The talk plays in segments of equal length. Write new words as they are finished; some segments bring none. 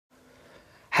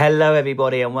Hello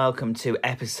everybody and welcome to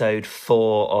episode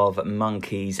 4 of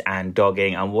Monkeys and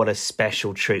Dogging, and what a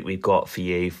special treat we've got for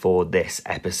you for this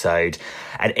episode.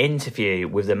 An interview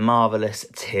with the marvellous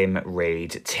Tim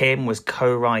Reid. Tim was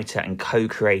co-writer and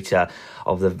co-creator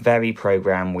of the very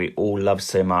programme we all love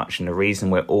so much and the reason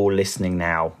we're all listening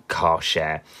now, Car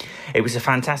Share. It was a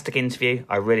fantastic interview.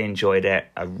 I really enjoyed it.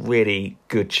 A really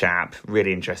good chap,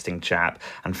 really interesting chap,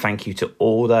 and thank you to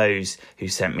all those who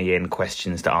sent me in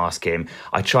questions to ask him.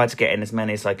 I tried to get in as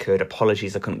many as I could.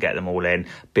 Apologies I couldn't get them all in.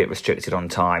 A bit restricted on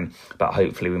time, but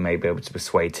hopefully we may be able to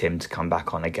persuade Tim to come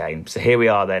back on again. So here we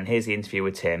are then. Here's the interview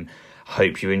with Tim.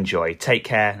 Hope you enjoy. Take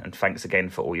care and thanks again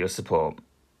for all your support.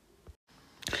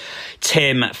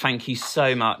 Tim, thank you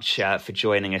so much for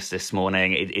joining us this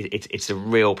morning. It's a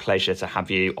real pleasure to have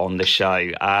you on the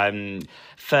show.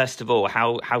 First of all,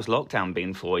 how's lockdown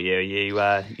been for you?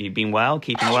 You been well,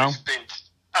 keeping well?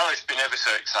 It's been ever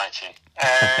so exciting.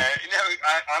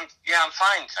 I'm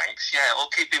fine, thanks. Yeah, all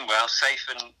keeping well, safe,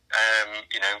 and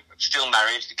still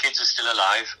married. The kids are still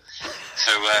alive,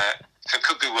 so it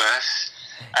could be worse.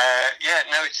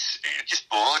 It's just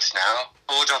bored now.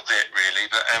 Bored of it, really.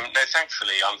 But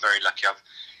thankfully, I'm very lucky. I've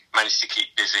managed to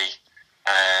keep busy,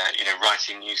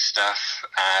 writing new stuff,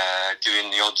 doing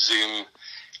the odd Zoom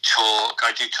talk.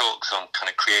 I do talks on kind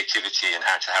of creativity and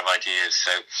how to have ideas.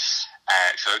 So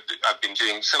I've been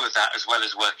doing some of that as well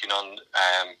as working on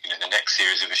the next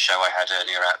series of a show I had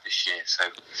earlier out this year. So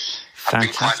I've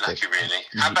been quite lucky, really.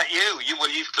 How about you?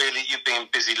 You've been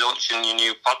busy launching your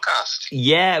new podcast.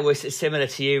 Yeah, well, it's similar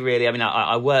to you, really. I mean,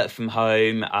 I work from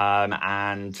home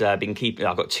and been keeping.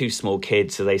 I've got 2 small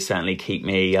kids, so they certainly keep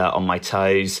me on my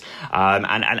toes.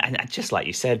 And just like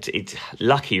you said, it's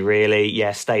lucky, really.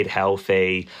 Yeah, stayed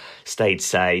healthy, stayed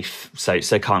safe,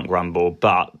 so can't grumble.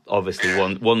 But obviously,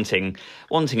 wanting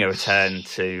a return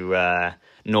to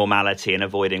normality and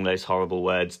avoiding those horrible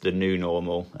words, the new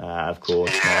normal, of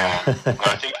course. Yeah. Well,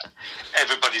 I think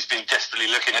everybody's been desperately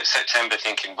looking at September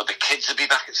thinking, well, the kids will be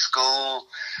back at school,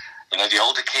 the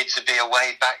older kids will be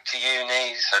away back to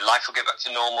uni, so life will get back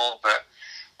to normal, but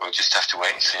we'll just have to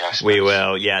wait and see, I suppose. We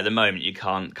will, yeah. At the moment, you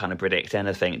can't kind of predict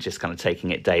anything, just kind of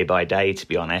taking it day by day, to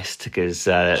be honest, because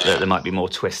there might be more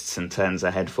twists and turns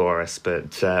ahead for us, but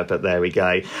there we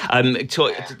go.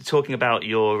 Talking about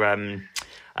your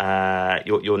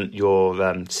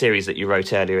series that you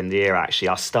wrote earlier in the year, actually,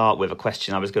 I'll start with a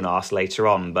question I was going to ask later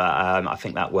on, but I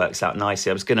think that works out nicely.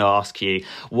 I was going to ask you,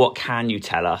 what can you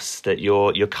tell us that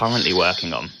you're currently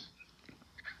working on?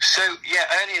 So,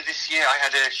 earlier this year I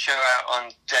had a show out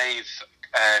on Dave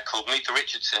called Meet the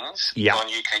Richardsons on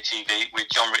UK TV with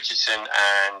John Richardson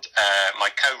and my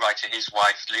co-writer, his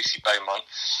wife, Lucy Beaumont,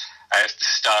 as the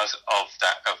stars of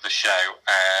the show.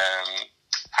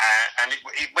 And it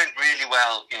went really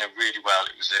well, really well.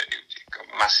 It got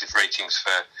massive ratings for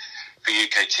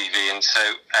UK TV. And so,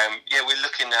 we're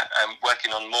looking at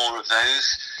working on more of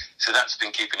those. So that's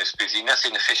been keeping us busy.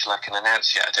 Nothing official I can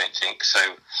announce yet, I don't think. So,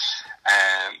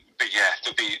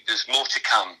 there's more to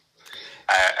come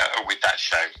with that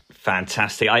show.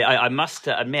 Fantastic. I must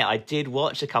admit, I did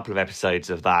watch a couple of episodes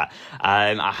of that.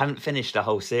 I haven't finished the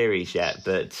whole series yet,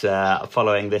 but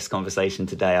following this conversation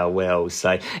today, I will.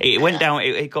 So it went down.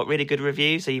 It got really good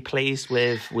reviews. Are you pleased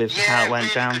with how it went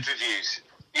really down? Good reviews.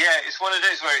 Yeah, it's one of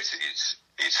those where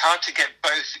it's hard to get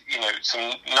both,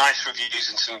 some nice reviews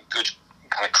and some good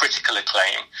kind of critical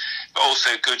acclaim, but also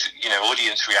good,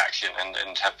 audience reaction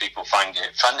and have people find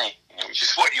it funny, which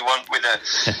is what you want with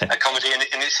a comedy. And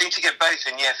it seemed to get both.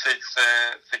 And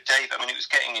for Dave, I mean, it was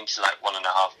getting into like 1.5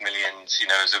 million,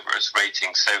 as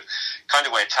ratings. So kind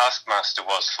of where Taskmaster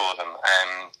was for them.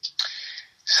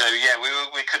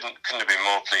 We couldn't have been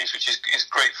more pleased, which is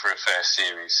great for a first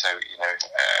series. So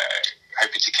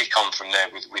hoping to kick on from there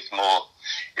with more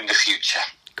in the future.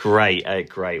 Great.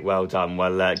 Well done.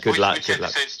 Well, good luck. Which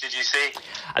episodes did you see?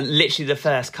 Literally the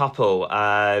first couple.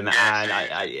 And the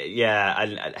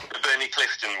Bernie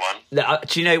Clifton one.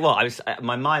 Do you know what?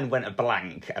 My mind went a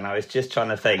blank, and I was just trying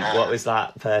to think, what was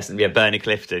that person? Yeah, Bernie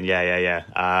Clifton. Yeah.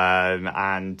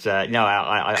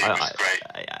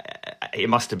 It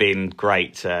must have been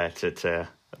great to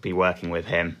be working with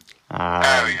him.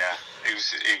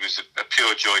 It was a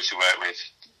pure joy to work with.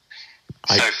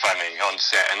 So funny on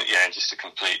set, and just a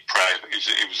complete pro.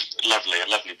 It was lovely, a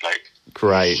lovely bloke.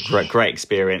 Great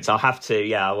experience. I'll have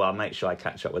to, I'll make sure I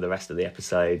catch up with the rest of the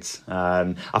episodes.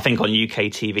 I think on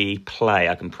UK TV Play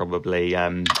I can probably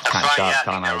catch up,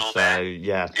 can't I? So,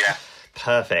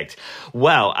 Perfect.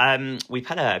 Well, we've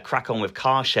had a crack on with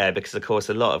Carshare because, of course,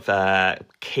 a lot of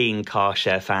keen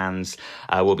Carshare fans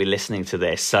will be listening to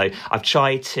this. So I've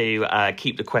tried to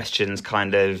keep the questions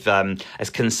kind of as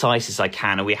concise as I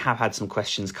can, and we have had some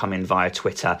questions come in via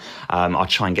Twitter. I'll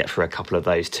try and get through a couple of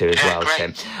those too as well,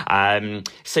 Tim.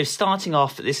 So starting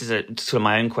off, this is sort of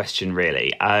my own question,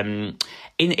 really. In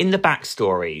the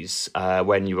backstories,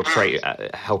 when you were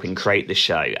helping create the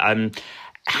show,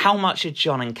 how much had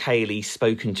John and Kaylee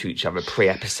spoken to each other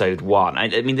pre-episode 1?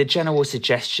 I mean, the general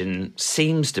suggestion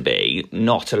seems to be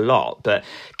not a lot, but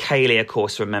Kaylee, of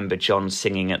course, remembered John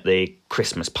singing at the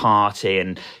Christmas party,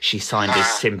 and she signed his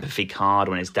sympathy card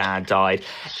when his dad died.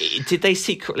 Did they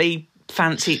secretly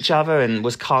fancy each other, and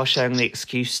was car sharing the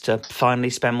excuse to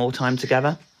finally spend more time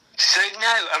together? So,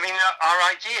 no, I mean, our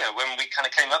idea when we kind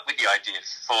of came up with the idea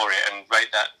for it and wrote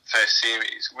that first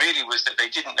series really was that they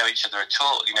didn't know each other at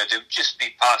all. You know, they would just be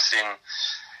passing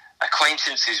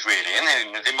acquaintances, really,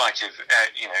 and they might have,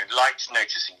 liked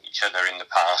noticing each other in the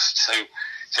past, so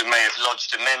may have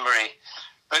lodged a memory.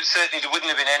 But certainly there wouldn't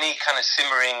have been any kind of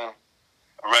simmering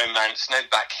romance, no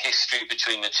back history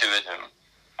between the two of them.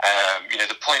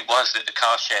 The point was that the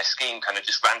car share scheme kind of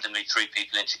just randomly threw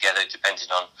people in together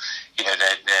depending on,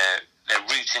 their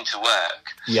route into work.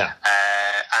 Yeah.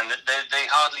 And they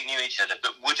hardly knew each other,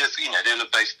 but would have, they'll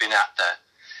have both been at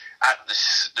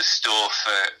the store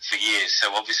for years.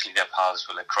 So obviously their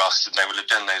paths will have crossed, and they will have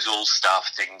done those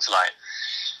all-staff things like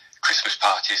Christmas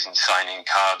parties and signing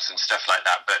cards and stuff like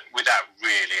that, but without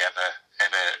really ever,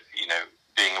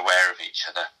 being aware of each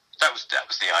other. That was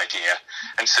the idea,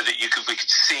 and so that we could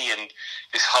see, and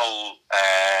this whole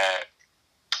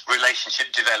relationship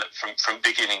developed from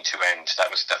beginning to end. That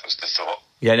was the thought.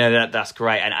 Yeah, no, that's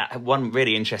great. And one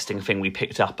really interesting thing we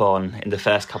picked up on in the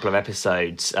first couple of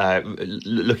episodes,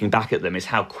 looking back at them, is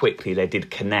how quickly they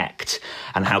did connect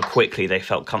and how quickly they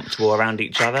felt comfortable around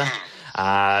each other.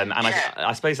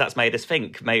 I suppose that's made us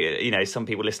think, some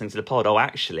people listening to the pod,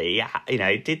 actually,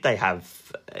 did they have,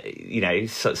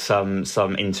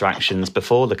 some interactions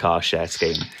before the car share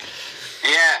scheme?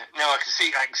 Yeah, no, I can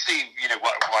see,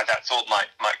 why that thought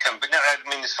might come. But no, I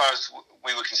mean, as far as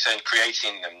we were concerned,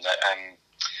 creating them,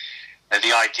 that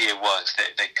the idea was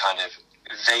that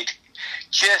they'd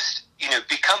just,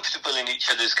 be comfortable in each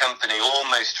other's company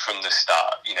almost from the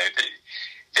start.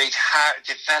 They'd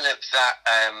developed that.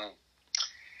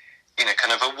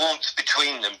 Kind of a warmth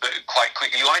between them, but quite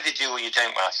quickly. You either do or you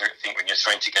don't, I think, when you're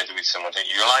thrown together with someone, don't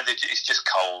you? You'll either, it's just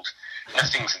cold,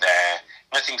 nothing's there,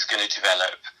 nothing's going to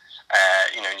develop,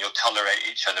 and you'll tolerate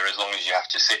each other as long as you have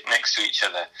to sit next to each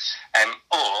other.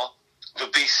 Or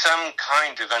there'll be some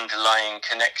kind of underlying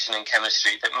connection and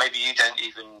chemistry that maybe you don't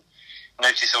even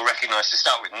notice or recognise to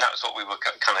start with, and that's what we were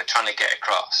kind of trying to get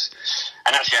across.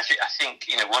 And actually, I think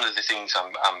one of the things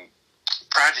I'm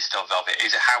proudest of it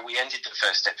is how we ended the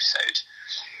first episode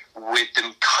with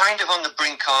them kind of on the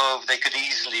brink of, they could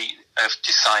easily have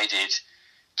decided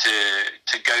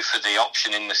to go for the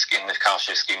option in the car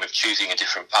share scheme of choosing a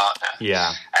different partner.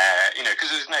 Yeah. Because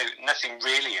there was nothing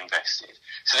really invested.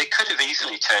 So they could have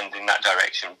easily turned in that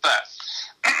direction, but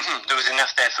there was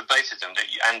enough there for both of them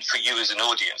and for you as an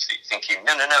audience that you're thinking,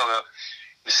 no,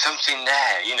 there's something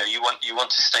there. You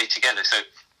want to stay together. So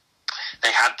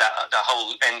they had the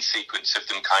whole end sequence of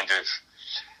them kind of,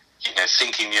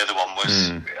 thinking the other one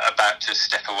was about to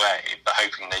step away, but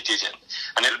hoping they didn't.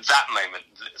 And at that moment,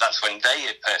 that's when they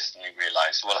had personally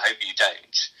realised, well, I hope you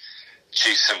don't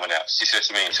choose someone else. Do you see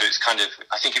what I mean? So it's kind of,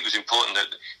 I think it was important that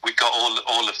we got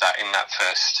all of that in that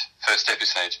first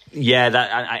episode.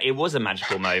 Yeah, it was a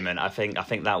magical moment. I think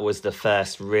that was the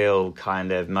first real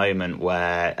kind of moment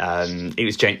where it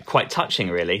was quite touching,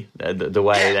 really, the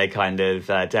way they kind of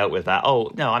dealt with that.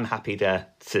 Oh no, I'm happy to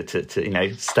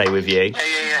stay with you.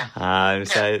 Yeah.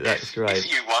 So that's great.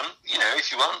 If you want.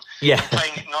 Yeah.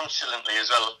 Playing it nonchalantly as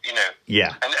well,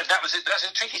 Yeah. And that's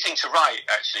a tricky thing to write,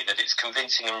 actually, that it's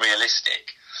convincing and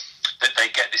realistic, that they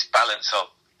get this balance of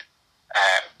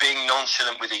being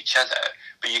nonchalant with each other,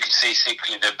 but you can see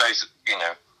secretly they're both,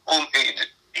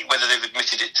 whether they've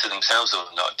admitted it to themselves or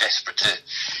not, desperate to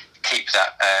keep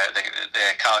that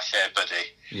their car share buddy.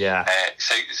 Yeah.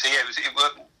 So it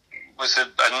was a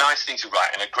nice thing to write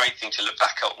and a great thing to look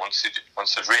back at once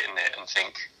I've written it and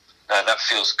think, no, that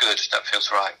feels good, that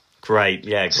feels right. Great,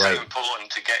 yeah, great. So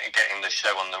important to getting the show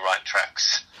on the right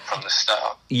tracks from the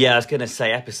start. Yeah, I was going to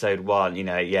say episode 1,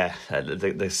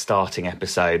 the starting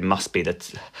episode must be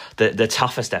the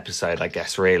toughest episode, I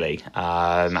guess, really.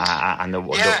 I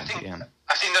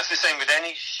think that's the same with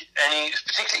any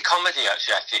particularly comedy,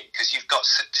 actually, I think, because you've got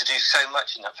to do so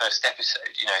much in that first episode.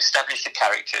 Establish the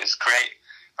characters, create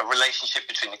a relationship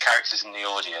between the characters and the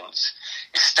audience,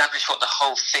 establish what the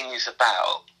whole thing is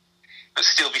about, but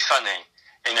still be funny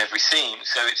in every scene.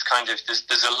 So it's kind of,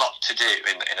 there's a lot to do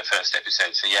in the first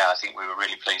episode. So yeah, I think we were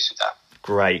really pleased with that.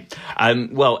 Great.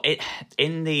 Well,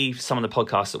 in some of the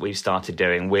podcasts that we've started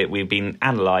doing, we've been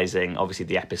analysing, obviously,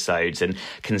 the episodes and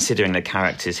considering the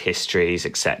characters' histories,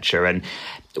 etc. And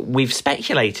we've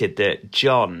speculated that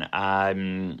John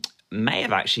may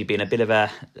have actually been a bit of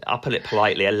I'll put it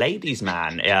politely, a ladies'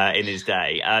 man in his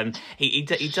day. He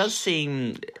does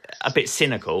seem a bit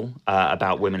cynical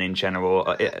about women in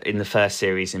general. In the first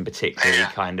series in particular, he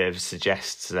kind of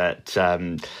suggests that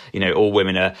all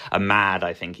women are mad,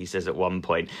 I think he says at one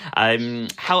point.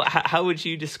 How would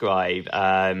you describe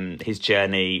his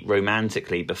journey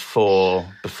romantically before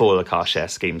the car share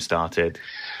scheme started?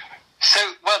 So,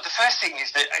 well, the first thing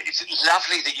is that it's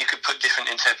lovely that you could put different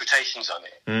interpretations on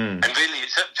it. And really,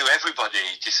 it's up to everybody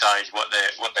to decide what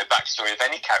their backstory of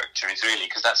any character is, really,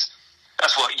 because that's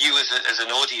what you as an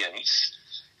audience,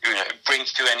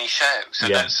 brings to any show. So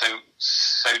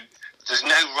so there's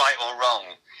no right or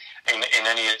wrong in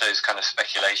any of those kind of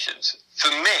speculations.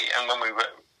 For me, and when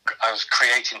I was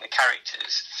creating the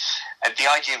characters, the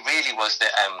idea really was that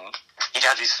he'd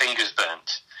had his fingers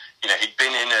burnt. He'd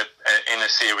been in a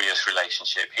serious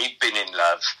relationship. He'd been in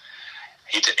love.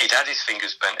 He'd had his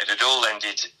fingers burnt. It had all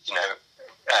ended,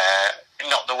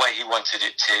 not the way he wanted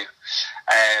it to.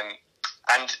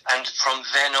 And from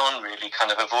then on, really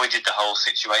kind of avoided the whole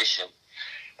situation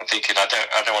and thinking, I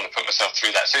don't want to put myself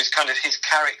through that. So it's kind of his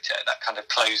character, that kind of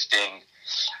closed-in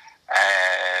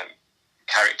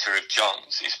character of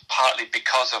John's, is partly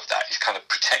because of that. He's kind of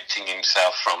protecting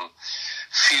himself from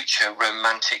future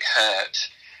romantic hurt.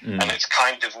 And it's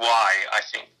kind of why I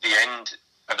think the end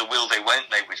of the Will They Won't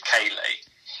They with Kayleigh,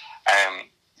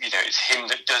 it's him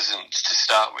that doesn't to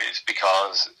start with,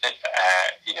 because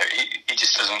he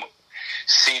just doesn't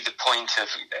see the point of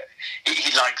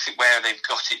he likes it where they've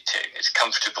got it to. It's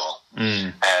comfortable.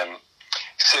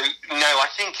 So no, I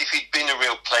think if he'd been a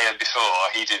real player before,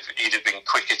 he'd have been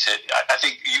quicker to. I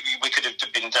think we could have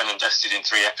been done and dusted in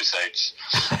 3 episodes,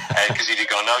 because he'd have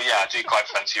gone, oh yeah, I do quite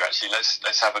fancy you actually.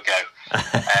 Let's have a go.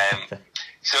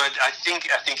 So I think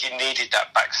he needed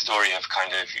that backstory of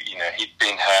kind of he'd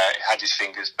been hurt, had his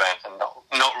fingers burnt, and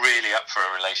not really up for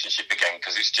a relationship again,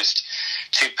 because it's just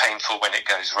too painful when it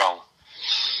goes wrong.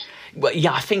 Well,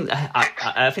 yeah, I think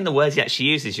the words he actually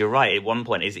uses, you're right. At one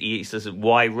point, he says,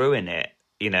 "Why ruin it?"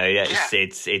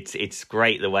 It's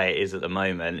great the way it is at the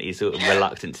moment. He's sort of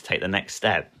reluctant to take the next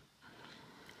step.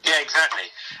 Yeah, exactly,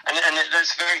 and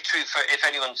that's very true for if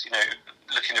anyone's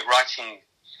looking at writing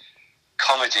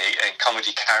comedy and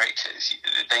comedy characters.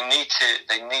 They need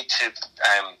to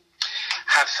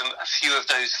have a few of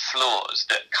those flaws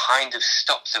that kind of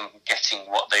stop them getting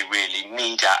what they really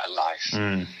need out of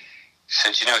life. So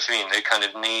do you know what I mean? They kind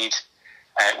of need.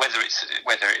 Whether it's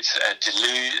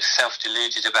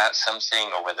self-deluded about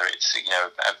something, or whether it's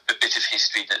a bit of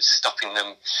history that's stopping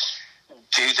them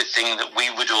do the thing that we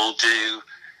would all do.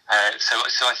 So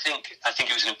I think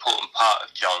it was an important part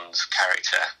of John's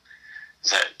character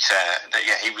that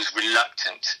he was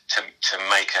reluctant to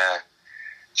make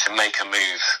a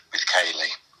move with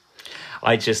Kayleigh.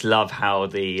 I just love how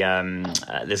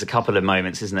there's a couple of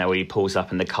moments, isn't there, where he pulls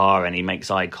up in the car and he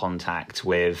makes eye contact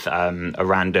with a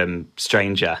random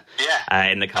stranger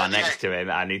in the car next to him,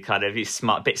 and he's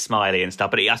a bit smiley and stuff.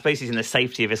 But I suppose he's in the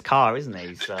safety of his car, isn't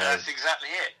he? So that's exactly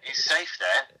it. He's safe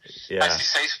there. Yeah. That's his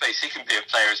safe space. He can be a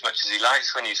player as much as he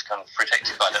likes when he's kind of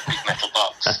protected by that big metal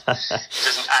box. He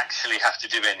doesn't actually have to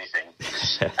do anything.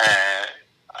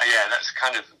 That's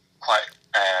kind of quite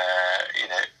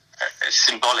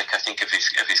symbolic, I think, of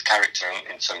his character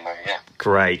in some way. Yeah.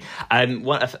 Great. A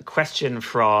question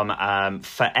from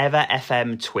Forever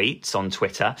FM Tweets on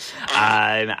Twitter,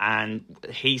 and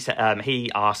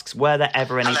he asks, were there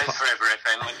ever any? Hello, Forever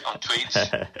FM on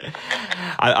Tweets.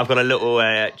 I've got a little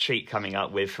treat coming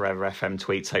up with Forever FM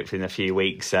Tweets, hopefully in a few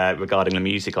weeks, regarding the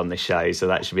music on the show, so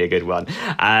that should be a good one.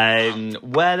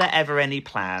 Were there ever any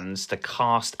plans to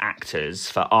cast actors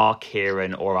for our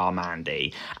Kieran or our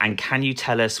Mandy? And can you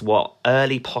tell us what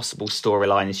early possible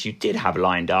storylines you did have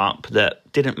lined up that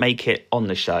didn't make it on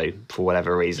the show for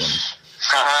whatever reason?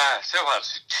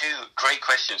 Two great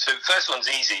questions. So the first one's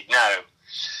easy. No.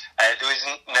 There was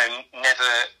never,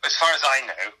 as far as I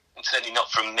know, and certainly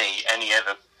not from me,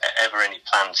 ever any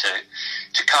plan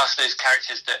to cast those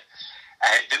characters that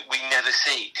we never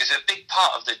see. Because a big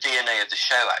part of the DNA of the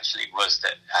show actually was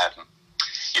that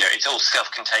it's all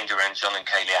self-contained around John and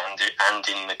Kayleigh and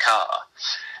in the car,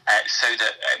 so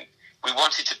that we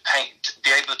wanted to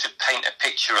be able to paint a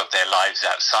picture of their lives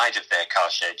outside of their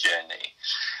car share journey,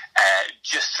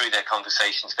 just through their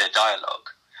conversations, their dialogue.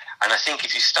 And I think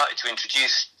if you started to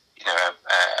introduce,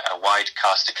 a wide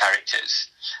cast of characters,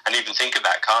 and even think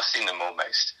about casting them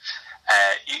almost,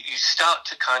 you start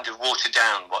to kind of water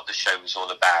down what the show was all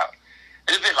about.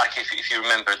 A little bit like if you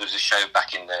remember, there was a show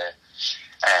back in the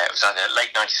it was either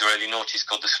late 90s or early 90s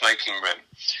called The Smoking Room,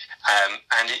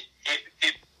 and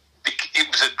it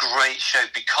was a great show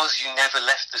because you never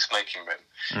left the smoking room.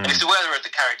 And if there were other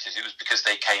characters, it was because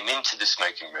they came into the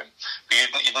smoking room. But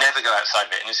you'd never go outside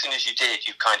of it. And as soon as you did,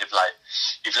 you've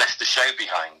left the show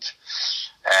behind.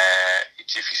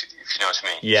 If you know what I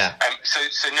mean. Yeah.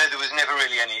 So no, there was never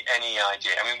really any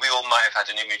idea. I mean, we all might have had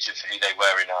an image of who they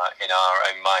were in our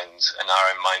own minds and our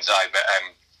own mind's eye, but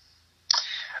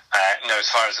no, as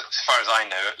far as I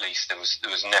know, at least there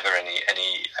was never any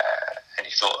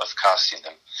thought of casting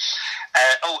them.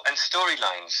 And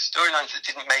storylines that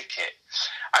didn't make it.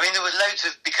 I mean, there were loads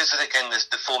of, because of again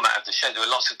the format of the show, there were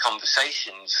lots of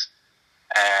conversations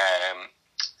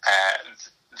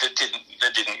that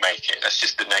didn't make it. That's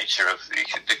just the nature of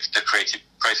the creative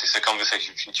process, the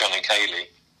conversation between John and Kayleigh.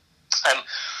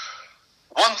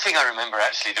 One thing I remember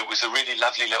actually that was a really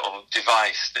lovely little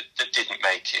device that didn't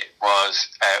make it was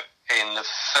in the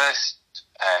first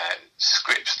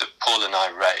scripts that Paul and I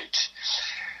wrote,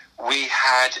 we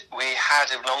had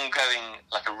an ongoing,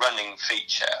 like a running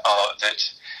feature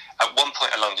that at one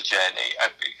point along the journey,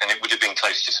 and it would have been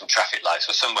close to some traffic lights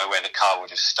or somewhere where the car would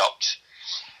have stopped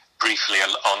briefly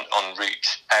en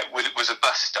route, was a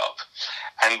bus stop.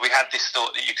 And we had this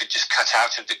thought that you could just cut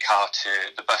out of the car to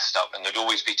the bus stop and there'd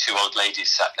always be two old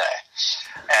ladies sat there.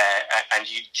 And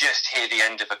you'd just hear the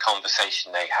end of a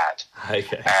conversation they had.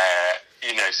 Okay.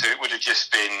 So it would have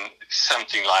just been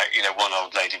something like, one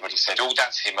old lady would have said, "Oh,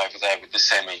 that's him over there with the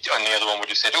semi," and the other one would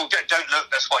have said, "Oh, don't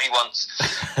look, that's what he wants."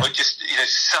 Or just,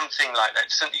 something like that.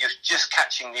 Something you're just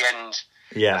catching the end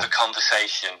of a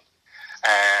conversation.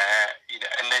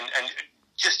 And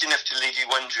just enough to leave you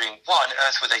wondering, what on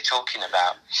earth were they talking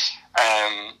about?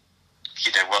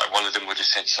 One of them would have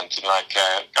said something like,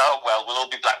 "Oh, well, we'll all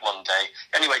be black one day.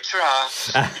 Anyway, ta-ra,"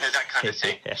 that kind of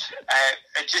thing.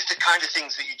 Just the kind of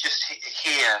things that you just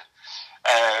hear,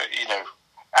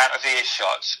 out of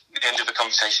earshot. At the end of the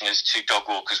conversation as two dog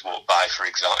walkers walk by, for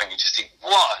example, and you just think,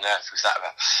 what on earth was that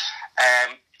about?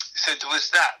 So there was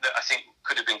that I think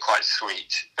could have been quite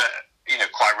sweet, but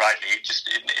quite rightly,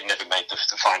 it never made the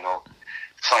final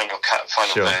cut,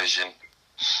 final version.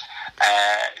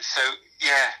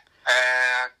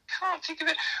 I can't think of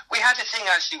it. We had a thing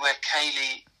actually where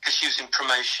Kayleigh, because she was in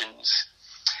promotions,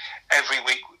 every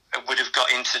week would have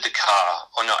got into the car,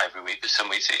 or not every week, but some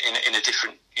weeks in a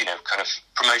different, kind of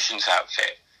promotions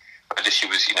outfit. Whether she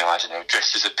was, I don't know,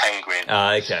 dressed as a penguin.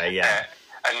 Okay, yeah.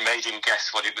 And made him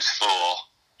guess what it was for.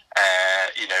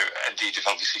 And he'd have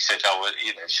obviously said, "Oh, well,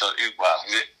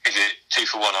 is it 2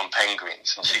 for 1 on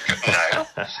penguins?" And she'd go, "No."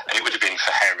 And it would have been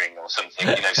for herring or something,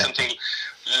 something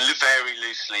very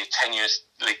loosely,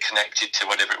 tenuously connected to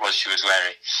whatever it was she was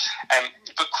wearing.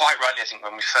 But quite rightly, I think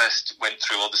when we first went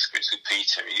through all the scripts with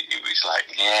Peter, he was like,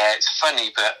 "Yeah, it's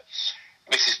funny, but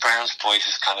Mrs. Brown's Boys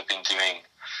has kind of been doing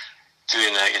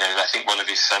I think one of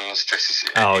his sons dresses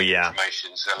in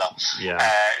promotions a lot." Yeah.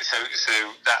 So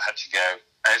that had to go.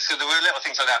 So there were little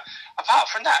things like that. Apart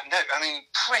from that, no, I mean,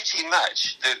 pretty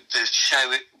much the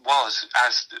show it was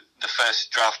as the first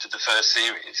draft of the first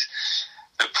series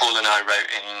that Paul and I wrote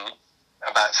in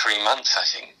about 3 months, I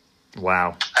think.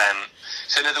 Wow.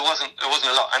 So no, there wasn't a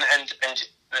lot, and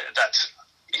that's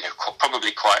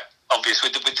probably quite obvious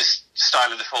with the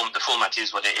style of the format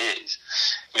is what it is.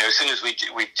 As soon as we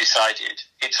decided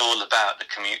it's all about the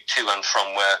commute to and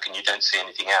from work, and you don't see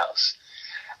anything else.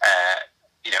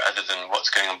 Other than what's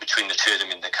going on between the two of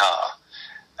them in the car,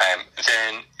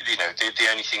 then the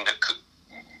only thing that could,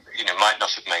 might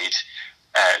not have made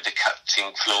the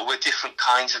cutting floor were different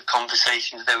kinds of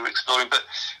conversations they were exploring, but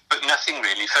nothing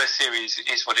really. First series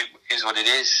is what it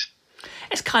is.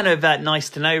 It's kind of nice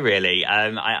to know, really.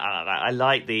 I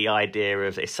like the idea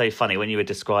of. It's so funny when you were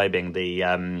describing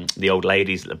the old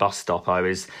ladies at the bus stop. I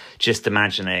was just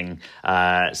imagining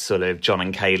sort of John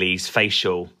and Kayleigh's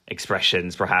facial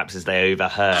expressions, perhaps as they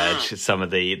overheard some of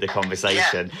the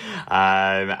conversation.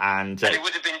 And it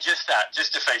would have been just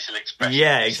a facial expression.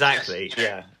 Yeah, exactly.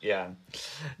 Yeah.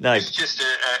 No, it's just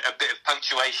a bit of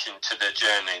punctuation to the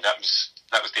journey. That was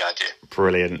that was the idea.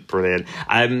 Brilliant.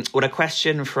 Well, a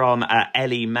question from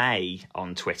Ellie May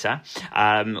on Twitter.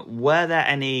 Were there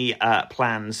any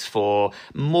plans for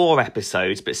more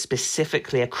episodes, but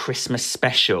specifically a Christmas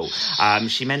special?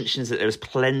 She mentions that there was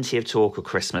plenty of talk of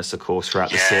Christmas, of course,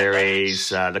 throughout the series,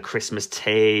 the Christmas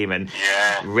team and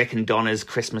Rick and Donna's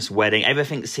Christmas wedding.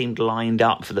 Everything seemed lined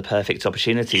up for the perfect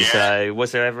opportunity. Yeah. So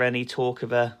was there ever any talk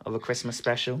of a Christmas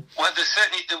special? Well,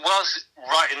 there was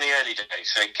right in the early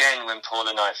days. So again, when Paul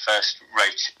and I first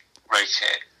wrote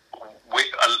it,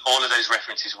 all of those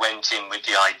references went in with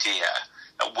the idea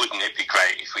that wouldn't it be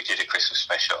great if we did a Christmas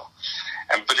special?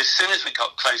 But as soon as we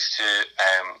got close to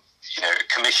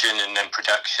commission and then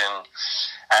production,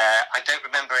 I don't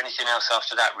remember anything else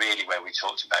after that really where we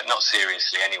talked about it, not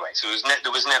seriously anyway. So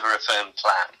there was never a firm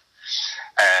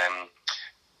plan.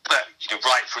 But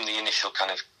right from the initial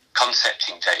kind of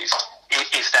concepting days,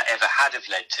 if that ever had have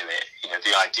led to it,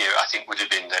 the idea I think would have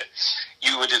been that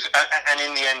you would have, and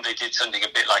in the end they did something a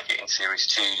bit like it in series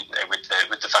 2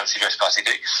 with the fancy dress party.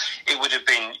 It would have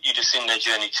been, you'd have seen their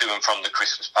journey to and from the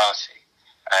Christmas party.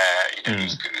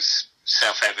 It was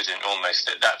self-evident almost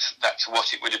that's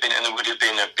what it would have been, and there would have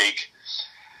been a big.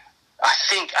 I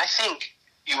think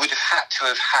you would have had to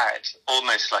have had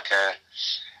almost like a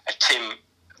Tim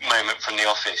moment from The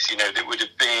Office. That would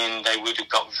have been, they would have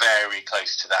got very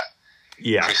close to that.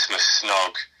 Yeah. Christmas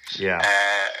snog. Yeah.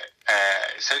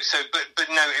 But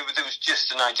no, there was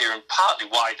just an idea, and partly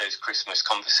why those Christmas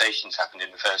conversations happened in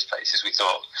the first place is we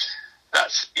thought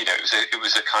that's it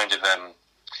was a kind of a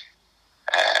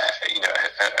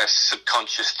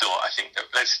subconscious thought. I think that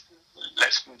let's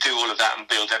do all of that and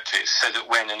build up to it, so that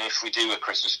when and if we do a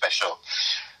Christmas special,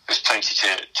 there's plenty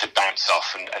to bounce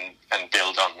off and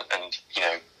build on, and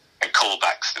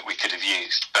callbacks that we could have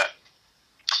used, but.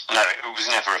 No, it was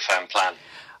never a firm plan.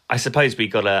 I suppose we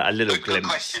got a little Good glimpse.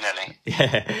 Question, Ellie.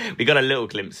 Yeah, we got a little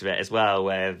glimpse of it as well,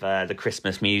 with the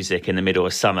Christmas music in the middle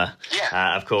of summer.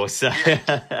 Yeah, of course. Yeah.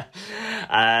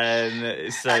 And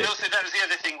also that was the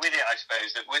other thing with it, I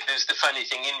suppose, that there's the funny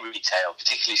thing in retail,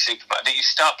 particularly supermarket, that you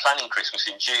start planning Christmas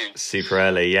in June. Super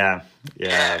early, yeah.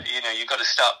 You've got to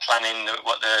start planning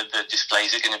what the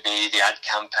displays are going to be, the ad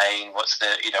campaign,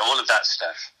 all of that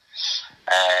stuff.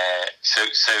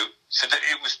 So that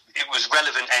it was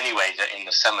relevant anyway that in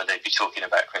the summer they'd be talking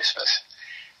about Christmas.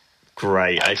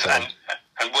 Great, okay.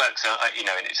 And works,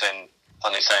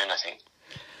 on its own, I think.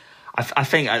 I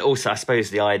think also, I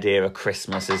suppose the idea of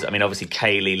Christmas is, obviously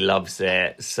Kaylee loves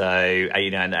it, so,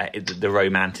 and the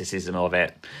romanticism of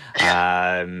it.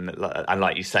 Yeah. And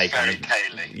like you say, very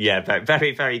Kaylee. Yeah,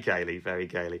 very, very Kaylee, very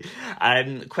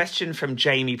Kaylee. Question from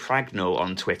Jamie Pragnall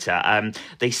on Twitter.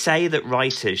 They say that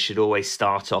writers should always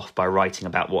start off by writing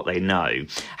about what they know.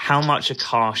 How much a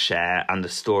car share and the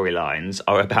storylines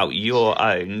are about your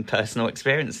own personal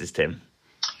experiences, Tim?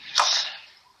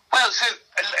 Well, so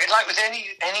like with any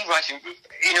writing,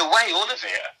 in a way, all of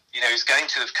it, is going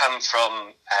to have come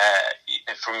from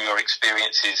your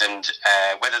experiences, and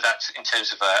whether that's in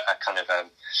terms of a kind of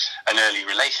an early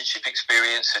relationship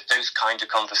experience, those kind of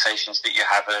conversations that you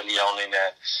have early on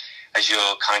as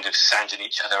you're kind of sounding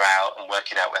each other out and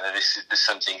working out whether there's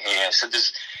something here. So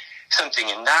there's something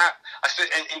in that. I suppose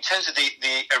in terms of the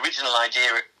original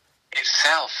idea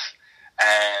itself,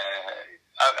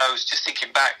 I was just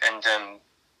thinking back and.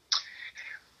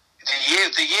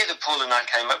 The year that Paul and I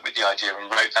came up with the idea and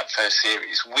wrote that first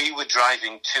series, we were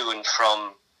driving to and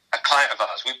from a client of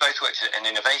ours. We both worked at an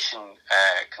innovation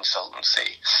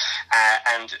consultancy,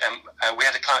 and we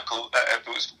had a client called it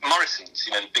was Morrison's,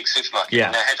 the big supermarket,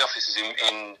 and their head office is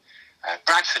in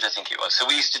Bradford, I think it was. So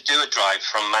we used to do a drive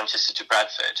from Manchester to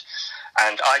Bradford,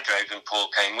 and I drove and Paul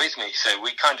came with me. So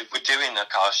we kind of were doing a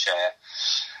car share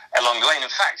along the way. And in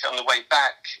fact, on the way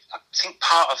back, I think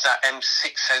part of that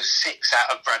M606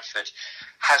 out of Bradford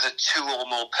has a 2 or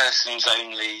more persons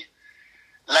only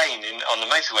lane on the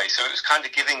motorway. So it was kind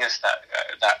of giving us that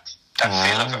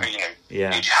feel of,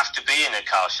 you'd have to be in a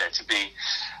car share to be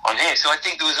on here. So I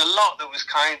think there was a lot that was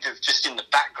kind of just in the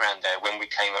background there when we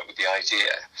came up with the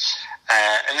idea.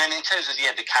 And then in terms of,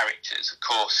 the characters, of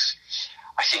course,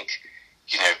 I think...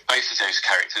 both of those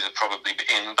characters are probably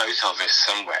in both of us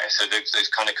somewhere. So those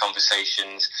kind of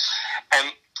conversations.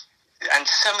 And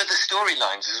some of the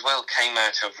storylines as well came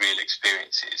out of real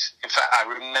experiences. In fact, I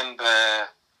remember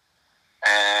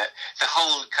the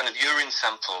whole kind of urine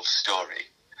sample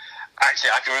story.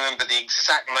 Actually, I can remember the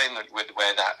exact moment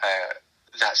where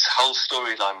that whole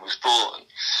storyline was born.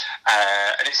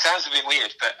 And it sounds a bit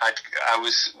weird, but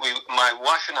my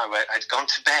wife and I had gone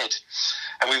to bed,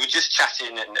 and we were just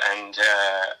chatting and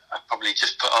probably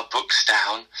just put our books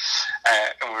down,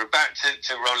 and we're about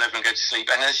to roll over and go to sleep.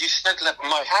 And as you snuggle up,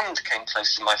 my hand came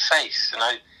close to my face, and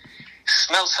I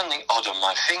smelled something odd on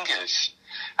my fingers.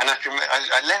 And I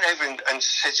leant over and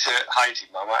said to Heidi,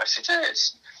 my wife, I said,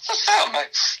 what's that?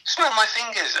 Smell my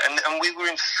fingers. And we were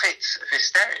in fits of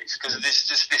hysterics because of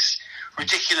this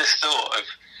ridiculous thought of,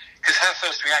 because her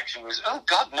first reaction was, oh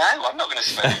God, no, I'm not going to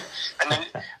smell it.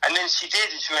 And then she did,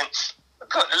 and she went,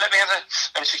 God, let me have a,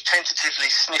 and she tentatively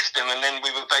sniffed them, and then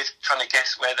we were both trying to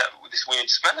guess where this weird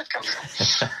smell had come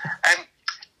from.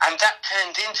 And that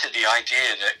turned into the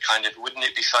idea that kind of, wouldn't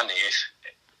it be funny if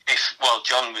while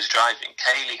John was driving,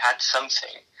 Kaylee had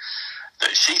something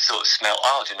that she thought smelled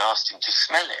odd and asked him to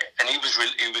smell it, and he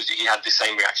had the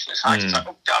same reaction as Heidi. Like,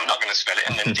 oh, I'm not going to smell it,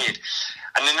 and then did.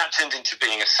 And then that turned into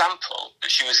being a sample,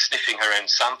 that she was sniffing her own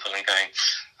sample and going,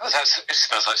 oh, it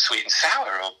smells like sweet and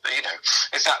sour, or,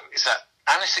 is that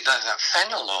aniseed, is that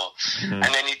fennel, or...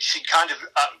 And then she kind of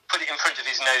put it in front of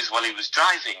his nose while he was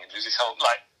driving, and there was this whole,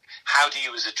 like, how do you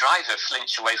as a driver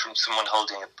flinch away from someone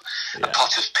holding a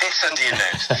pot of piss under your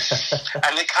nose?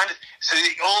 And it kind of... So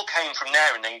it all came from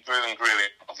there and then grew and grew.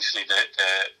 It, obviously,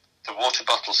 the water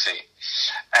bottle scene.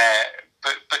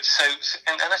 But so...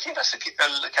 And I think that's the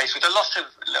case with a lot of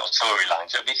little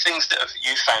storylines. There'll be things that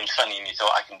you found funny and you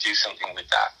thought, I can do something with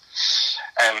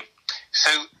that.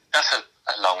 So that's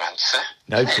a long answer.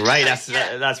 No, great.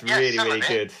 That's really, really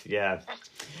good. Yeah.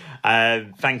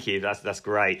 Thank you. That's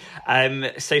great.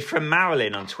 So from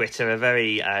Marilyn on Twitter, a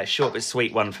very short but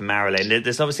sweet one from Marilyn.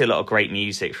 There's obviously a lot of great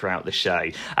music throughout the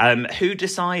show. Who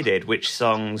decided which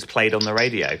songs played on the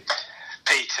radio?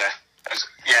 Peter.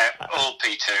 Yeah, all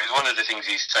Peter. One of the things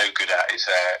he's so good at is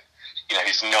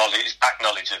his back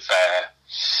knowledge of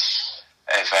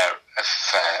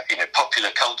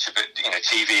popular culture, but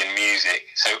TV and music.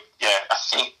 So yeah, I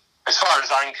think as far as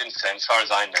I'm concerned, as far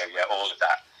as I know, all of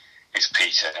that is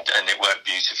Peter, and it worked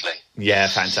beautifully. Yeah,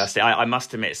 fantastic. I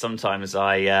must admit, sometimes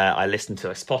I listen to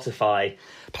a Spotify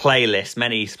playlist.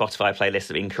 Many Spotify playlists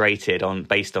have been created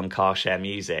based on car share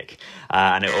music,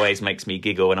 and it always makes me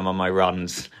giggle when I'm on my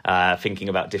runs, thinking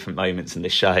about different moments in the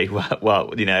show.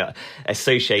 Well,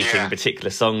 associating particular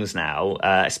songs now,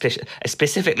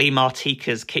 specifically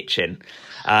Martika's Kitchen,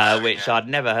 which I'd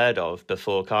never heard of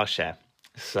before car share.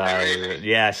 So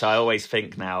so I always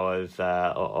think now of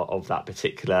that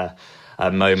particular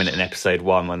moment in episode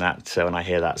 1 when I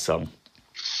hear that song.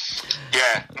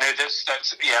 Yeah, no,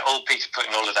 that's all Peter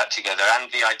putting all of that together,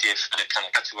 and the idea for the kind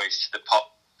of cutaways to the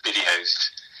pop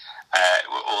videos,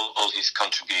 all his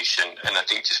contribution, and I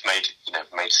think just made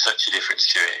such a difference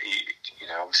to it.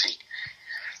 Obviously,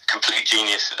 complete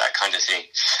genius at that kind of thing.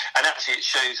 And actually it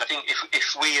shows, I think,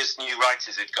 if we as new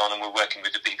writers had gone and were working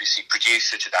with the BBC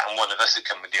producer to that, and one of us had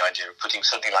come with the idea of putting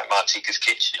something like Martika's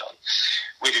Kitchen on,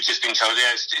 we'd have just been told,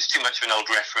 it's too much of an old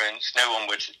reference, no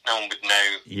one would know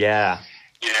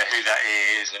who that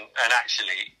is, and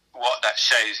actually what that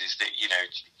shows is that you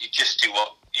just do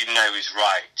what you know is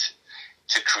right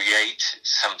to create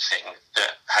something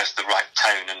that has the right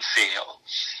tone and feel.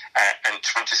 And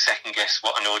trying to second guess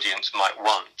what an audience might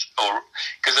want, or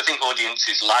because I think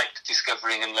audiences like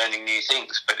discovering and learning new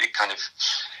things, but it kind of,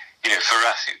 for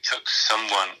us, it took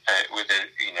someone with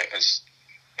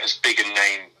as big a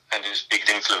name and as big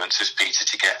an influence as Peter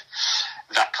to get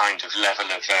that kind of level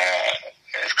of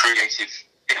creative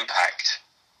impact,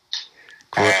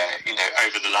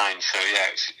 over the line. So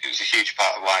it was a huge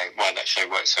part of why that show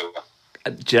worked so well.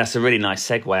 That's a really nice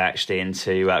segue, actually,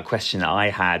 into a question that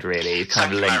I had. Really,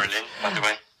 kind of linked. Marilyn, by the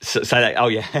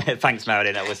way. Thanks,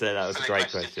 Marilyn. That was a great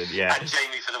question. Yeah, and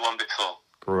Jamie for the one before.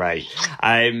 Great.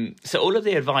 So all of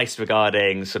the advice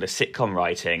regarding sort of sitcom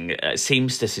writing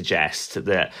seems to suggest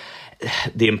that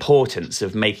the importance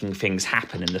of making things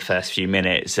happen in the first few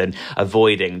minutes and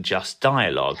avoiding just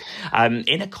dialogue.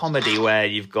 In a comedy where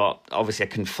you've got obviously a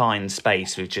confined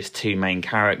space with just two main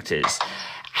characters,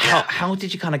 how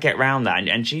did you kind of get around that?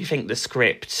 And do you think the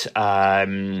script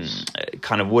kind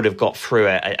of would have got through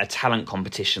a talent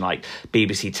competition like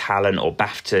BBC Talent or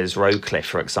BAFTA's Rowcliffe,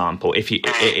 for example, if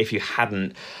you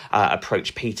hadn't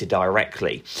approached Peter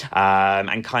directly?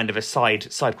 And kind of a side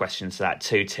question to that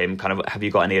too, Tim, kind of, have you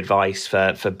got any advice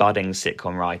for budding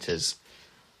sitcom writers?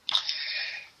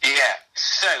 Yeah,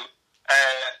 so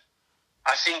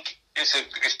I think it's a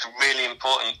really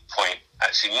important point.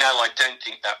 Actually, no, I don't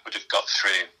think that would have got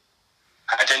through.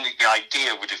 I don't think the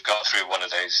idea would have got through one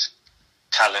of those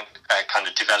talent kind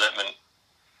of development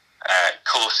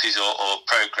courses or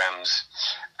programs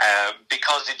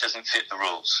because it doesn't fit the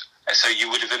rules. So you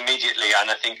would have immediately,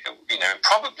 and I think,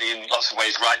 probably in lots of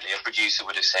ways rightly, a producer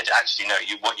would have said, actually, no,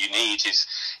 what you need is,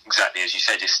 exactly as you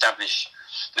said, establish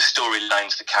the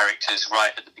storylines, the characters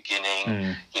right at the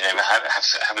beginning. You know,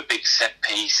 have a big set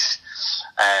piece.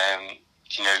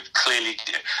 You know, clearly,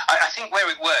 I think where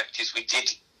it worked is we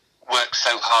did work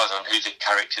so hard on who the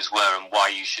characters were and why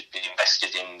you should be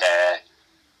invested in their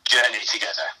journey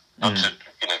together. Not to,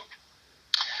 you know,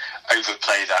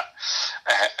 overplay that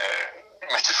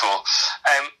metaphor.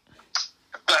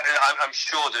 But I'm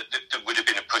sure that there would have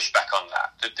been a pushback on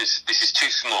that this is too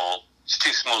small. It's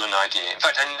too small an idea. In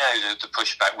fact, I know that the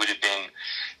pushback would have been,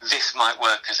 this might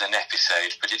work as an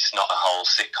episode, but it's not a whole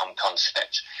sitcom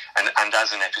concept. And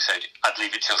as an episode, I'd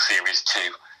leave it till series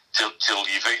 2, till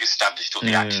you've established all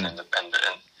the action and the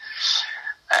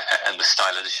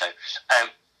style of the show.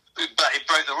 But it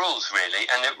broke the rules, really,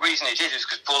 and the reason it did is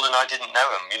because Paul and I didn't know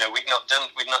him. You know, we'd not done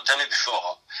it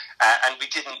before, and we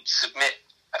didn't submit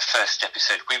a first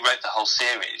episode. We wrote the whole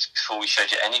series before we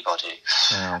showed it to anybody.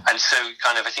 And so,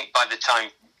 kind of, I think by the time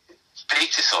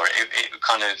Peter saw it,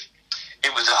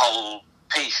 it was a whole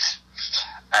piece.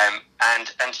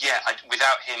 And yeah,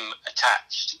 without him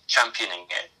attached, championing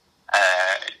it,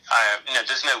 no,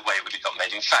 there's no way it would have got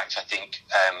made. In fact, I think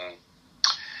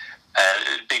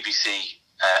BBC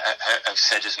have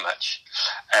said as much,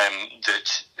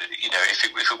 that, you know, if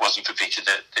it wasn't for Peter,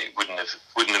 that it wouldn't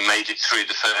have made it through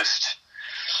the first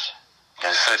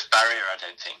barrier, I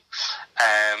don't think.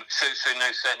 So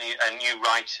no, certainly a new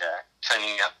writer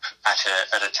turning up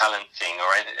at a talent thing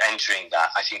or entering that,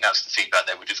 I think that's the feedback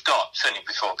they would have got, certainly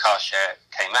before Carshare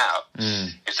came out,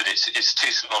 is that it's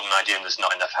too small an idea and there's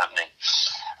not enough happening.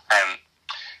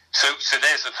 So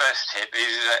there's the first tip,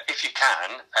 is if you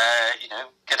can, you know,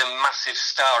 get a massive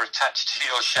star attached to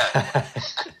your show.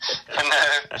 and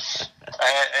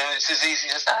it's as easy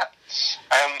as that.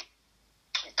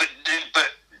 But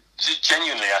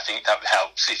genuinely, I think that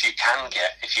helps if you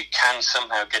can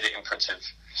somehow get it in front of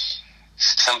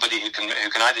somebody who can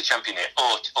either champion it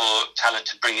or talent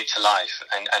to bring it to life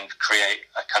and create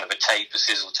a kind of a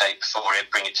sizzle tape for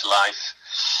it, bring it to life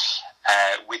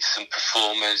with some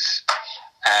performers.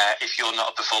 If you're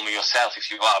not a performer yourself,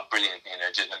 if you are brilliant, you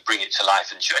know, just bring it to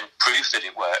life and prove that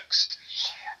it works.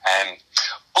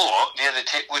 Or the other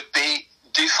tip would be,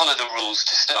 do follow the rules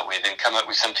to start with and come up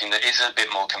with something that is a bit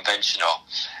more conventional.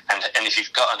 And if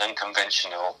you've got an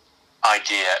unconventional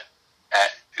idea,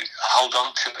 hold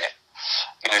on to it.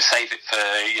 You know, save it for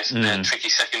the tricky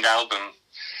second album.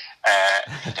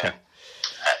 You know,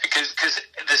 because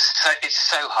it's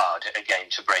so hard again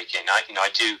to break in.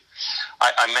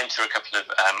 I mentor a couple of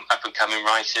up and coming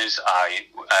writers. I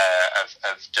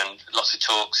have done lots of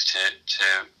talks to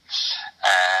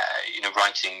you know,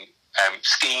 writing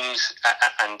schemes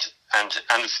and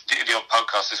the odd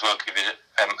podcast as well, giving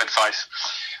advice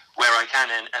where I can.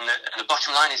 And the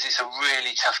bottom line is, it's a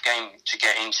really tough game to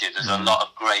get into. There's a lot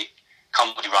of great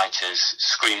comedy writers,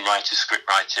 screenwriters, script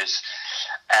writers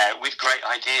with great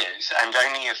ideas, and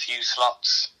only a few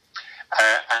slots.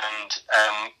 And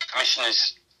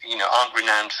commissioners, you know, aren't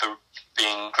renowned for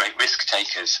being great risk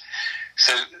takers.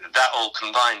 So that all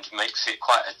combined makes it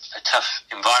quite a tough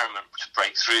environment to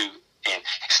break through in.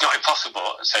 It's not impossible.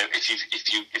 So if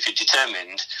you're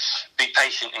determined, be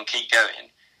patient and keep going.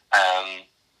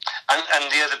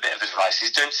 And the other bit of advice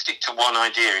is, don't stick to one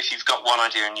idea. If you've got one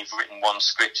idea and you've written one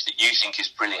script that you think is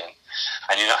brilliant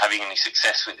and you're not having any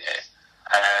success with it,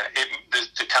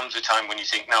 there comes a time when you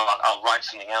think, no, I'll write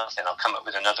something else, then I'll come up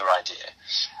with another idea.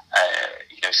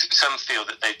 You know, some feel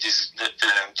that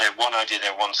their one idea,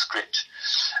 their one script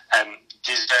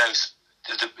deserves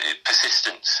the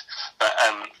persistence. But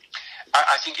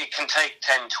I think it can take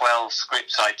 10, 12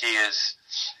 scripts, ideas,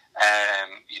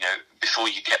 you know, before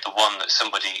you get the one that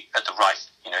somebody at the right,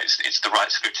 you know, it's the right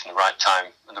script in the right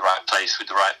time, in the right place, in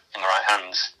the right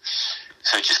hands.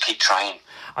 So just keep trying.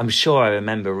 I'm sure I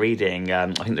remember reading,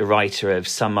 I think the writer of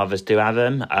Some Others Do Have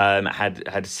Them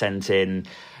had sent in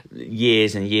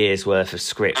years and years worth of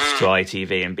scripts to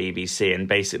ITV and BBC, and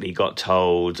basically got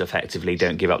told effectively,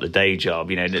 don't give up the day job,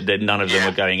 you know, that none of them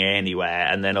were going anywhere.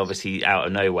 And then obviously out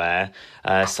of nowhere,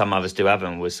 Some Others Do Have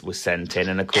Them was sent in,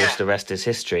 and of course the rest is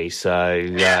history. So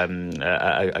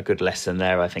a good lesson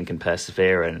there, I think, in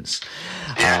perseverance.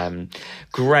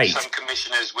 Great. Some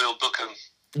commissioners will book them.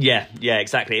 Yeah,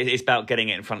 exactly. It's about getting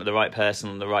it in front of the right person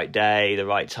on the right day, the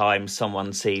right time.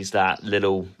 Someone sees that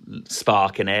little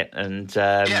spark in it, and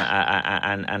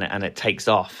it takes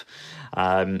off.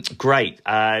 Great.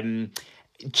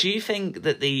 Do you think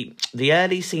that the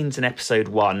early scenes in episode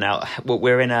 1? Now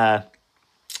we're in a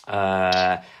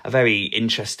a very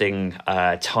interesting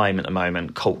time at the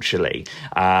moment culturally.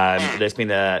 There's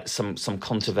been some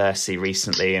controversy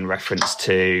recently in reference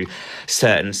to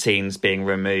certain scenes being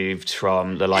removed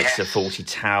from the likes of Fawlty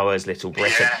Towers, Little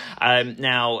Britain.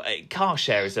 Now, Car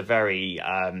Share is a very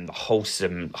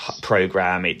wholesome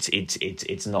programme.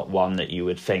 It's not one that you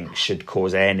would think should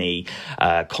cause any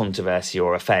controversy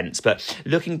or offence. But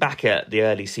looking back at the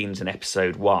early scenes in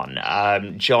episode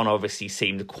 1, John obviously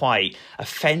seemed quite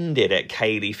offended at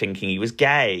Kaylee thinking he was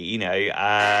gay,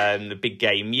 the big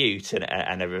gay mute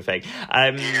and everything.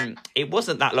 It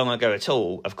wasn't that long ago at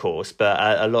all, of course, but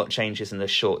a lot changes in a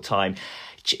short time.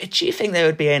 Do you think there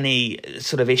would be any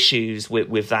sort of issues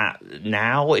with that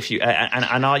now? If you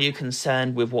and are you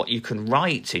concerned with what you can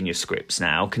write in your scripts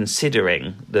now,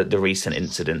 considering the recent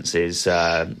incidences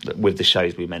with the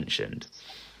shows we mentioned?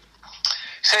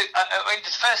 So, the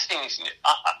first thing is,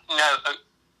 no,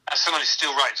 as someone who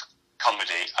still writes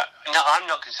comedy, no, I'm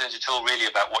not concerned at all really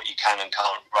about what you can and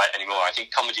can't write anymore. I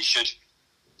think comedy should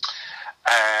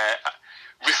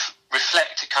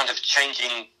reflect a kind of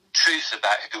changing truth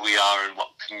about who we are and what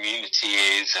community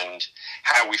is and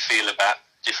how we feel about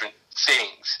different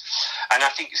things. And I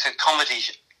think so. Comedy,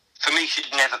 for me,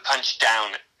 should never punch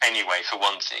down anyway, for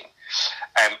one thing.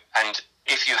 And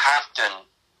if you have done,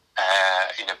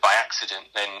 by accident,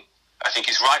 then I think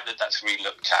it's right that that's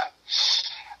re-looked at.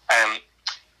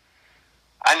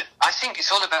 And I think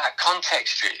it's all about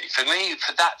context, really. For me,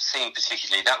 for that scene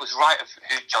particularly, that was right of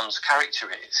who John's character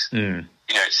is.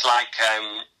 It's like,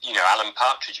 Alan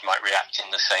Partridge might react in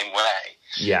the same way.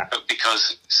 Yeah. But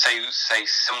because, say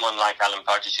someone like Alan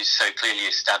Partridge is so clearly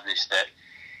established that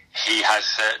he has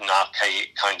certain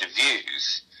archaic kind of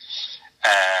views,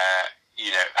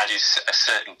 and is a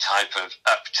certain type of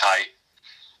uptight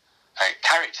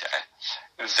character,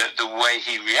 that the way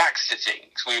he reacts to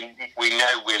things, we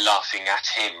know we're laughing at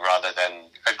him rather than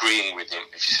agreeing with him,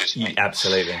 if you see what I mean.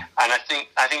 Absolutely. And I think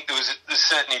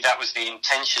certainly that was the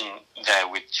intention there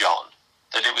with John,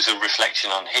 that it was a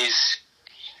reflection on his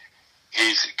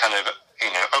kind of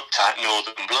uptight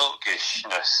northern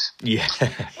bloke-ishness. Yeah.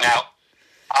 Now,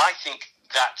 I think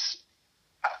that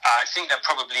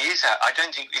probably is. I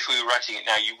don't think if we were writing it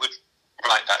now, you would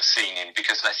write that scene in,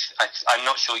 because I'm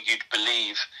not sure you'd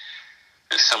believe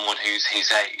that someone who's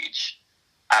his age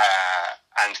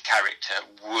and character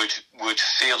would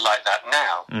feel like that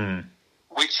now,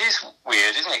 which is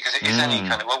weird, isn't it? Because it is only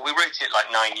kind of, we wrote it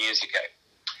like 9 years ago,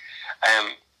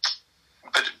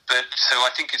 but so I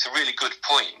think it's a really good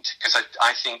point, because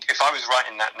I think if I was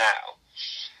writing that now,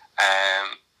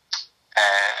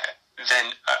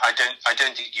 then I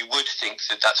don't think you would think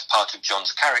that that's part of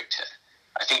John's character.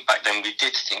 I think back then we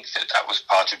did think that was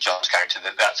part of John's character,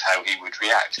 that that's how he would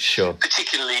react. Sure.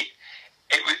 Particularly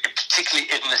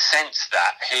in the sense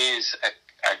that here's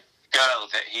a girl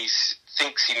that he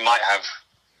thinks he might have,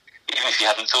 even if he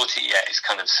hadn't thought it yet, is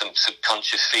kind of some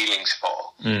subconscious feelings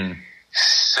for.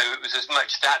 So it was as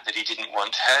much that he didn't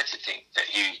want her to think that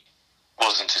he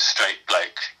wasn't a straight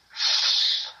bloke.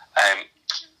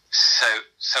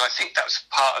 So I think that was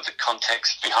part of the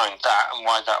context behind that and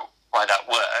why that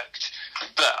worked.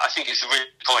 But I think it's a real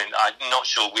point. I'm not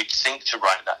sure we'd think to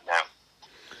write that now.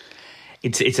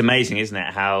 It's amazing, isn't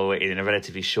it? How in a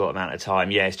relatively short amount of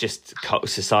time, it's just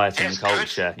society and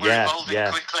culture. Good. We're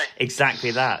evolving quickly.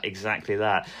 Exactly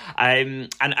that.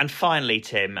 And finally,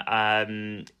 Tim,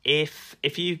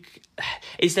 if you,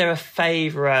 is there a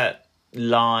favourite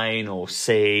line or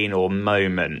scene or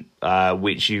moment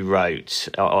which you wrote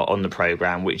on the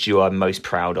programme which you are most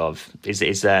proud of?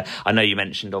 Is there, I know you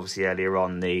mentioned obviously earlier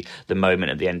on the moment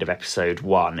at the end of episode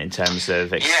 1 in terms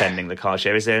of extending the car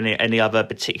share. Is there any other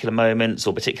particular moments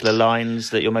or particular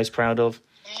lines that you're most proud of?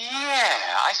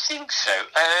 I think so.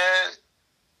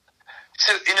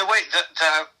 So in a way,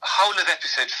 the whole of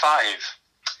episode 5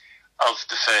 of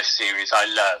the first series I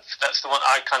love. That's the one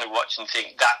I kind of watch and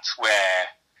think that's where.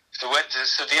 So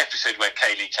the episode where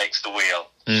Kaylee takes the wheel,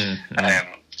 and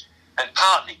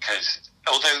partly because,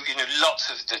 although lots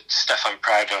of the stuff I'm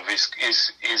proud of is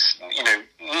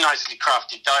nicely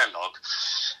crafted dialogue.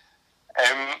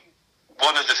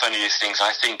 One of the funniest things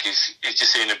I think is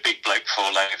just seeing a big bloke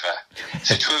fall over.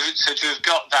 So to have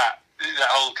got that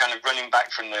whole kind of running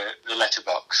back from the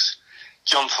letterbox,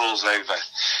 John falls over.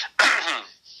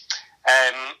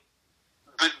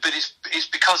 But it's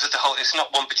because of the whole. It's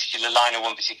not one particular line or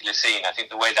one particular scene. I think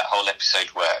the way that whole episode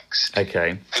works,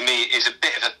 for me, is a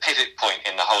bit of a pivot point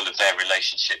in the whole of their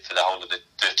relationship for the whole of the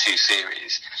 2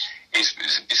 series. Is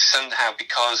somehow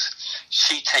because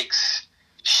she takes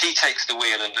the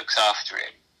wheel and looks after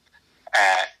him.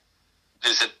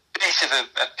 There's a bit of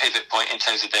a pivot point in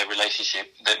terms of their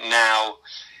relationship that now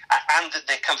and that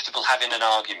they're comfortable having an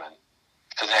argument.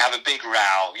 So they have a big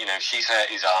row, you know, she's hurt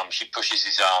his arm, she pushes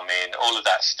his arm in, all of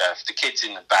that stuff. The kid's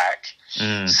in the back.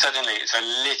 Suddenly it's a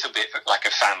little bit like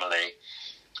a family.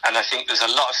 And I think there's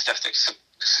a lot of stuff that's,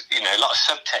 you know, a lot of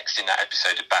subtext in that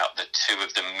episode about the two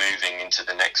of them moving into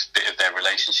the next bit of their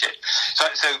relationship. So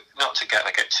not to get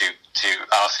too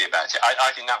arsy about it,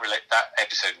 I think that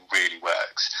episode really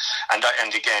works. And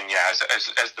again, yeah, as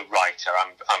the writer,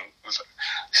 I'm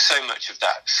so much of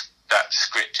that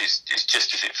script is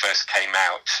just as it first came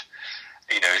out,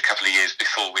 you know, a couple of years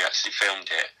before we actually filmed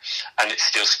it, and it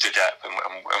still stood up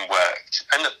and worked.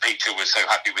 And that Peter was so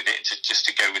happy with it just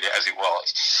to go with it as it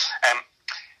was.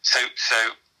 So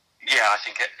yeah, I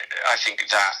think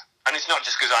that, and it's not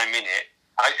just because I'm in it.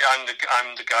 I'm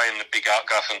the guy in the big Art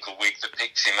Garfunkel wig that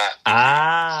picks him up.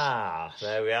 Ah,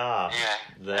 there we are. Yeah,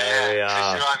 there we are.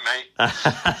 That's right, mate.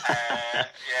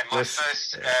 Yeah, my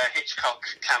first Hitchcock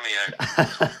cameo.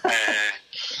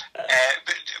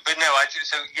 But no, I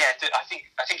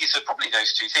think it's probably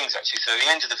those two things actually. So the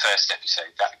end of the first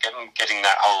episode, that getting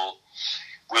that whole,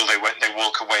 will they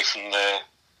walk away from their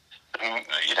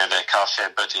car share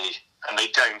buddy, and they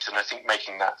don't, and I think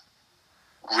making that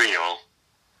real,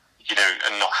 you know,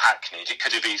 and not hackneyed. It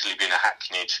could have easily been a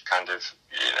hackneyed kind of,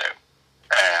 you know,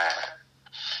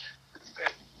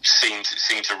 scene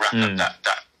to wrap up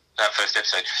that first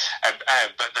episode.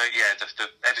 But the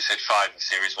episode 5 of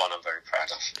series 1, I'm very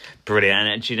proud of. Brilliant.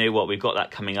 And do you know what? We've got that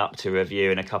coming up to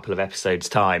review in a couple of episodes'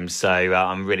 time. So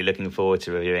I'm really looking forward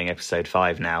to reviewing episode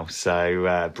 5 now.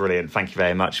 So brilliant. Thank you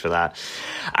very much for that.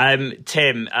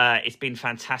 Tim, it's been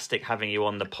fantastic having you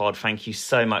on the pod. Thank you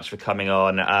so much for coming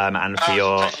on and for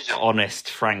your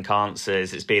honest, frank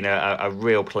answers. It's been a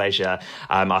real pleasure.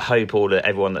 I hope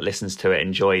everyone that listens to it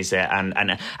enjoys it.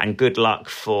 And good luck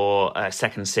for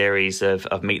second series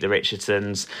of Meet the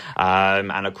Richardsons,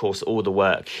 and of course all the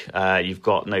work you've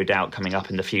got no doubt coming up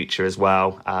in the future as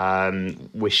well.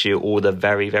 Wish you all the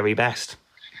very, very best.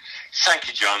 Thank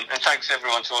you, John, and thanks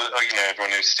everyone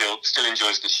everyone who still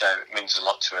enjoys the show. It means a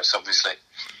lot to us, obviously.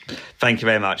 Thank you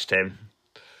very much, Tim.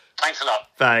 Thanks a lot.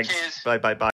 Thanks. Cheers.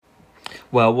 Bye.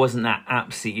 Well, wasn't that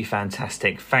absolutely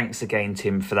fantastic? Thanks again,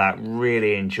 Tim, for that.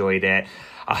 Really enjoyed it.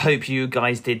 I hope you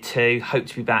guys did too. Hope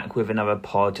to be back with another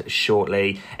pod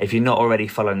shortly. If you're not already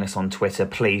following us on Twitter,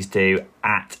 please do,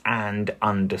 @&_dogging.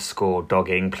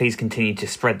 Please continue to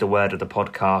spread the word of the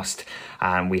podcast,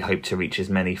 and we hope to reach as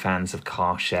many fans of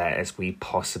Car Share as we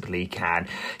possibly can.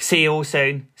 See you all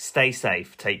soon. Stay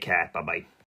safe. Take care. Bye-bye.